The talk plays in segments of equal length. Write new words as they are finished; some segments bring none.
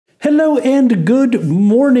Hello and good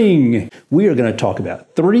morning. We are going to talk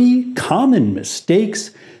about 3 common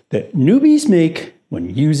mistakes that newbies make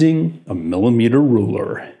when using a millimeter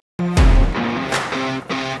ruler.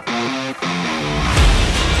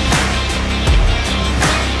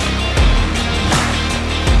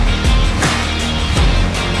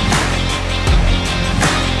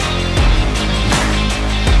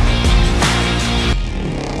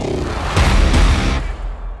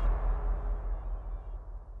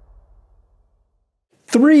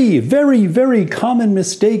 Three very common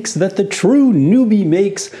mistakes that the true newbie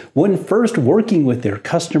makes when first working with their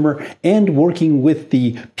customer and working with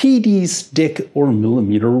the PD stick or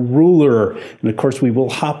millimeter ruler. And of course, we will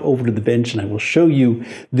hop over to the bench and I will show you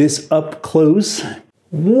this up close.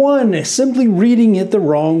 1, simply reading it the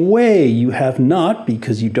wrong way. You have not,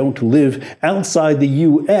 because you don't live outside the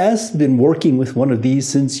US, been working with one of these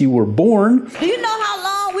since you were born. Do you know how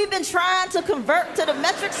long we've been trying to convert to the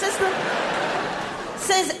metric system?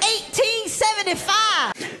 Since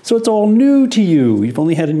 1875. So it's all new to you. You've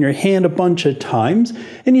only had it in your hand a bunch of times,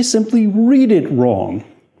 and you simply read it wrong.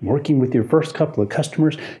 Working with your first couple of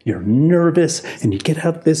customers, you're nervous, and you get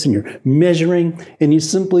out this and you're measuring, and you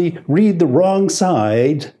simply read the wrong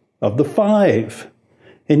side of the 5.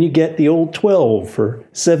 And you get the old 12 or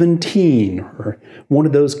 17, or one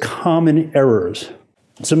of those common errors.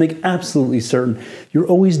 So make absolutely certain you're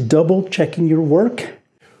always double checking your work.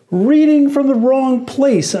 Reading from the wrong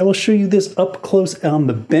place. I will show you this up close on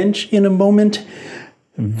the bench in a moment.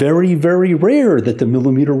 Very rare that the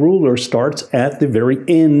millimeter ruler starts at the very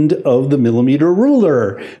end of the millimeter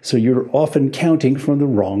ruler. So you're often counting from the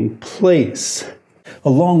wrong place.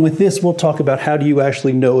 Along with this, we'll talk about how do you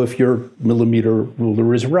actually know if your millimeter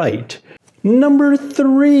ruler is right. Number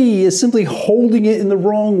 3 is simply holding it in the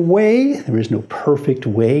wrong way. There is no perfect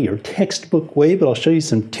way or textbook way, but I'll show you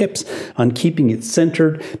some tips on keeping it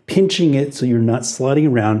centered, pinching it so you're not sliding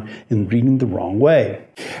around and reading the wrong way.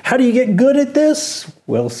 How do you get good at this?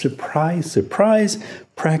 Well, surprise, surprise,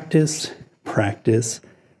 practice.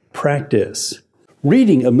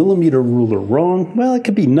 Reading a millimeter ruler wrong, well, it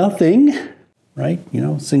could be nothing. Right? You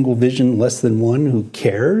know, single vision, less than 1, who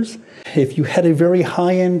cares? If you had a very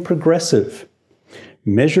high-end progressive,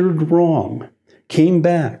 measured wrong, came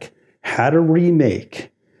back, had a remake,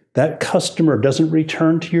 that customer doesn't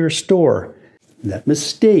return to your store, that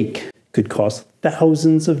mistake could cost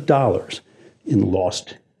thousands of dollars in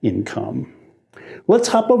lost income. Let's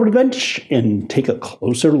hop over to the bench and take a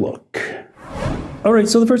closer look. All right,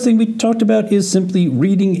 so the first thing we talked about is simply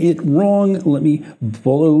reading it wrong. Let me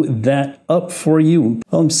blow that up for you.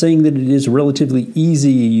 I'm saying that it is relatively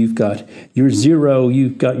easy. You've got your 0,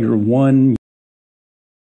 you've got your 1,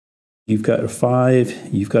 you've got a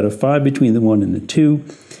 5, you've got a 5 between the 1 and the 2.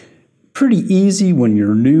 Pretty easy when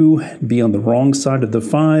you're new, be on the wrong side of the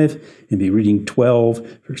 5 and be reading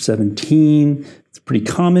 12 or 17. It's a pretty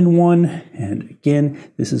common one. And again,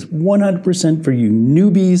 this is 100% for you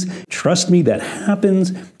newbies. Trust me, that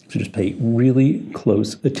happens. So just pay really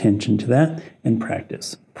close attention to that and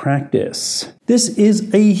practice. This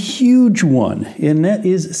is a huge one, and that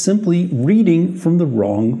is simply reading from the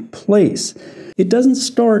wrong place. It doesn't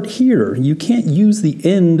start here. You can't use the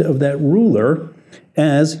end of that ruler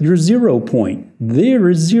as your 0 point. There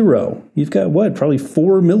is 0. You've got what? Probably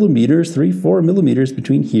 4 millimeters, 3-4 millimeters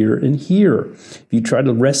between here and here. If you try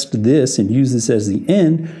to rest this and use this as the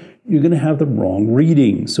end, you're going to have the wrong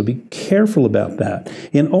reading. So be careful about that.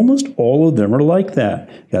 And almost all of them are like that.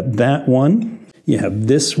 You got that one. You have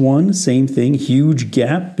this one, same thing, huge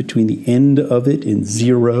gap between the end of it and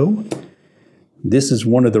 0. This is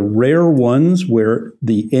one of the rare ones where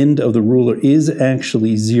the end of the ruler is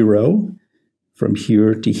actually 0. From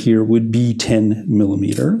here to here would be 10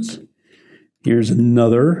 millimeters. Here's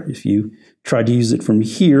another. If you try to use it from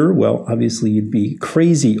here, well, obviously you'd be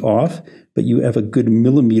crazy off, but you have a good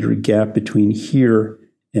millimeter gap between here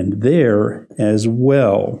and there as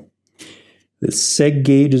well. The seg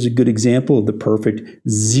gauge is a good example of the perfect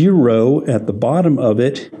 0 at the bottom of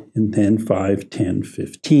it, and then 5, 10,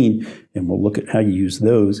 15. And we'll look at how you use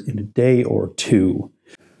those in a day or two.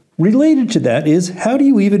 Related to that is, how do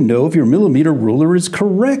you even know if your millimeter ruler is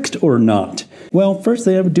correct or not? Well, first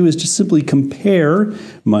thing I would do is just simply compare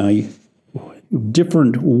my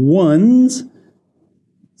different ones.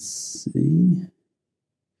 Let's see.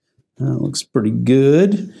 That looks pretty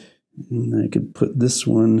good. And I could put this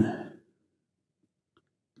one,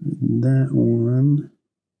 that one.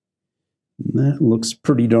 And that looks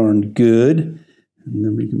pretty darn good. And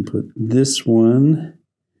then we can put this one.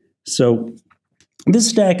 So This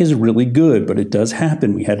stack is really good, but it does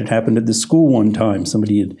happen. We had it happen at the school one time.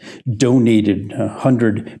 Somebody had donated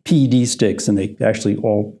 100 PED sticks, and they actually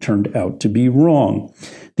all turned out to be wrong.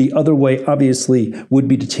 The other way, obviously, would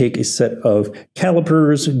be to take a set of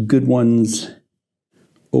calipers, good ones,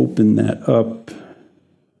 open that up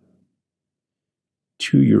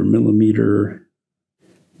to your millimeter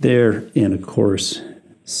there, and of course,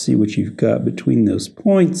 see what you've got between those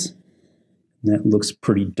points. That looks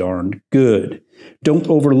pretty darn good. Don't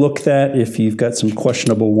overlook that. If you've got some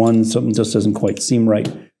questionable ones, something just doesn't quite seem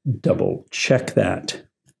right, double check that.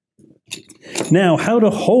 Now, how to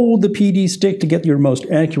hold the PD stick to get your most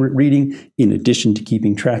accurate reading, in addition to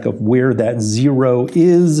keeping track of where that 0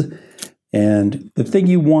 is. And the thing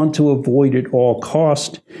you want to avoid at all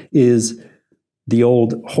cost is the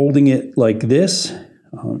old holding it like this.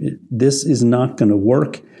 This is not going to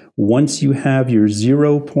work. Once you have your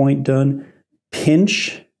 0 point done,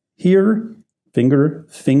 pinch here,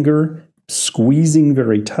 finger, squeezing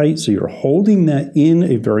very tight. So you're holding that in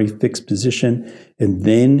a very fixed position, and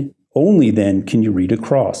then, only then, can you read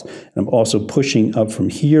across. And I'm also pushing up from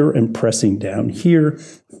here and pressing down here,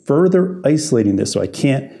 further isolating this so I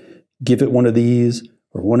can't give it one of these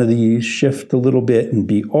or one of these, shift a little bit and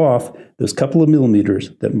be off those couple of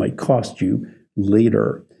millimeters that might cost you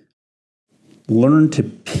later. Learn to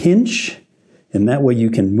pinch, and that way you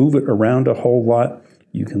can move it around a whole lot.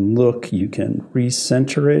 You can look, you can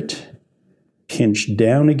recenter it, pinch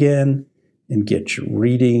down again, and get your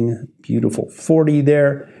reading. Beautiful 40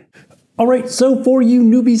 there. All right, so for you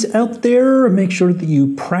newbies out there, make sure that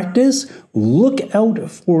you practice. Look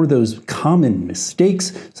out for those common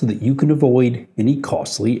mistakes so that you can avoid any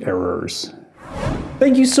costly errors.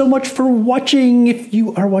 Thank you so much for watching. If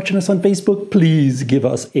you are watching us on Facebook, please give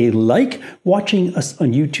us a like. Watching us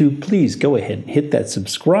on YouTube, please go ahead and hit that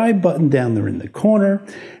subscribe button down there in the corner.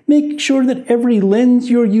 Make sure that every lens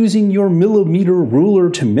you're using your millimeter ruler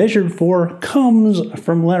to measure for comes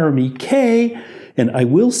from Laramy-K. And I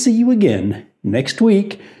will see you again next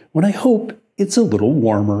week when I hope it's a little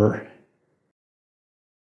warmer.